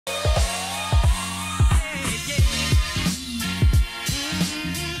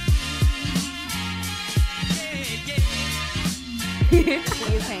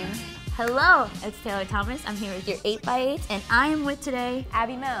Hello, it's Taylor Thomas. I'm here with your 8x8, and I am with today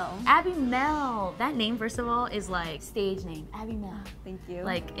Abby Mel. Abby Mel. That name, first of all, is like stage name. Abby Mel. Thank you.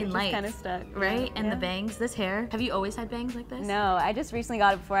 Like in life. kind of stuck. Right? Yeah. And the bangs, this hair. Have you always had bangs like this? No, I just recently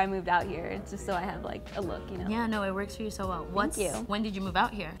got it before I moved out here. It's just so I have like a look, you know. Yeah, no, it works for you so well. Thank you. When did you move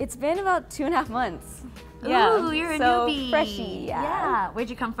out here? It's been about 2.5 months. Ooh, you're a so newbie. Freshy, yeah.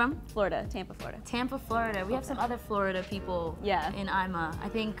 Where'd you come from? Florida, Tampa, Florida. Tampa, Florida. We have some other Florida people in IMA. I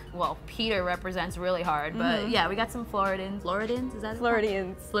think, well, Peter represents really hard, but yeah, we got some Floridans. Floridans, is that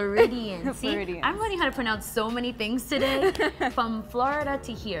Floridians. Floridians. See, Floridians. I'm learning how to pronounce so many things today. From Florida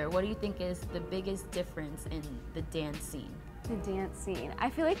to here, what do you think is the biggest difference in the dance scene? The dance scene.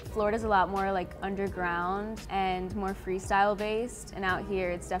 I feel like Florida's a lot more like underground and more freestyle based, and out here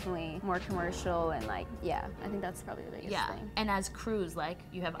it's definitely more commercial and like, yeah, I think that's probably the biggest thing. And as crews, like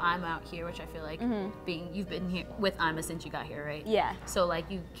you have IMA out here, which I feel like you've been here with IMA since you got here, right? Yeah. So like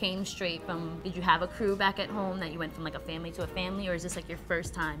you came straight from, did you have a crew back at home that you went from like a family to a family, or is this like your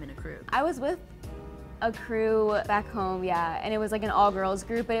first time in a crew? I was with a crew back home, yeah, and it was like an all-girls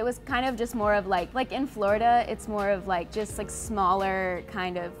group, but it was kind of just more of like in Florida, it's more of like just like smaller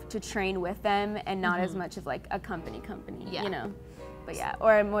kind of to train with them and not as much of like a company, you know. But yeah,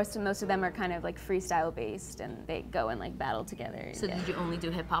 or most of them are kind of like freestyle based and they go and like battle together. So did you only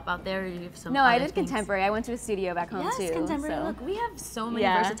do hip hop out there, or you have some No, other I did things? contemporary. I went to a studio back home too. Yes, contemporary. So. Look, we have so many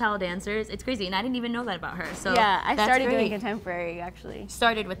versatile dancers. It's crazy, and I didn't even know that about her. So yeah, I started great. doing contemporary actually.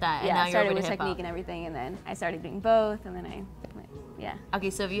 Started with that, and yeah, now I started you're over with to hip-hop. technique and everything, and then I started doing both, and then I went, yeah. Okay,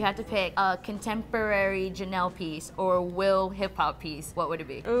 so if you had to pick a contemporary Janelle piece or a Will hip hop piece, what would it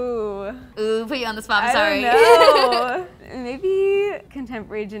be? Ooh. Ooh, put you on the spot. I'm sorry. I don't know. Maybe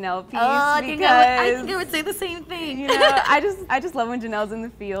contemporary Janelle piece. I think I would say the same thing. You know, I just love when Janelle's in the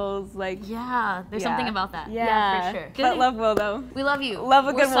feels. Like there's something about that. Yeah, for sure. But love Will though. We love you. Love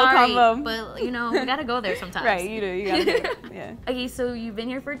a good Will combo. But you know, we gotta go there sometimes. Right, you do. You gotta do it. Yeah. Okay, so you've been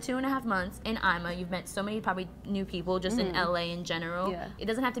here for 2.5 months in IMA. You've met so many probably new people just in LA in general. Yeah. It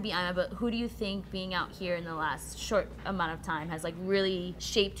doesn't have to be IMA, but who do you think being out here in the last short amount of time has like really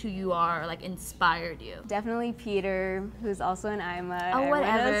shaped who you are, or like inspired you? Definitely Peter, who's also in IMA. Oh,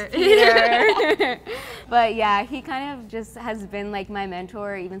 whatever. Peter. But yeah, he kind of just has been like my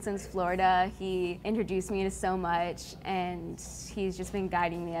mentor even since Florida. He introduced me to so much, and he's just been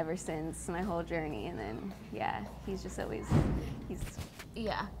guiding me ever since my whole journey. And then yeah, he's just always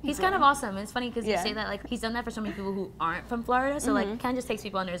he's kind of awesome. It's funny because you say that, like, he's done that for so many people who aren't from Florida, so like kind of just takes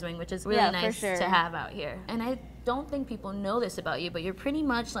people under his wing, which is really nice to have out here. And I don't think people know this about you, but you're pretty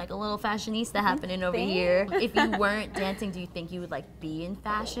much like a little fashionista happening over here. If you weren't dancing, do you think you would like be in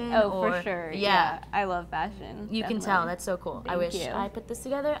fashion? Oh, or, for sure. Yeah, I love fashion. You can tell. That's so cool. I wish you. I put this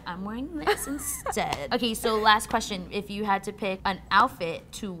together. I'm wearing this instead. Okay, so last question. If you had to pick an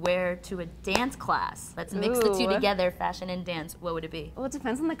outfit to wear to a dance class, let's mix the two together, fashion and dance, what would it be? Well, it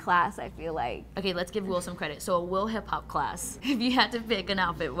depends on the class, I feel like. Okay, let's give Will some credit. So a Will hip hop class. If you had to pick an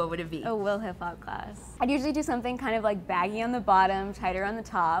outfit, what would it be? A Will hip hop class. I'd usually do something kind of like baggy on the bottom, tighter on the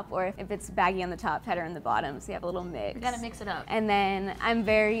top, or if it's baggy on the top, tighter on the bottom, so you have a little mix. You gotta mix it up. And then I'm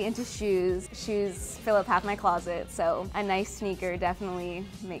very into shoes. Shoes fill up half my closet, so a nice sneaker definitely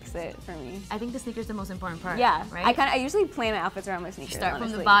makes it for me. I think the sneaker's the most important part. Yeah, right? I usually plan my outfits around my sneakers. Start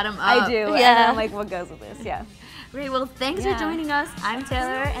honestly. from the bottom up. I do. Yeah. And I'm like, what goes with this? Yeah. Great. Well, thanks for joining us. I'm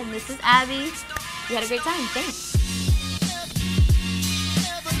Taylor, and this is Abby. We had a great time. Thanks.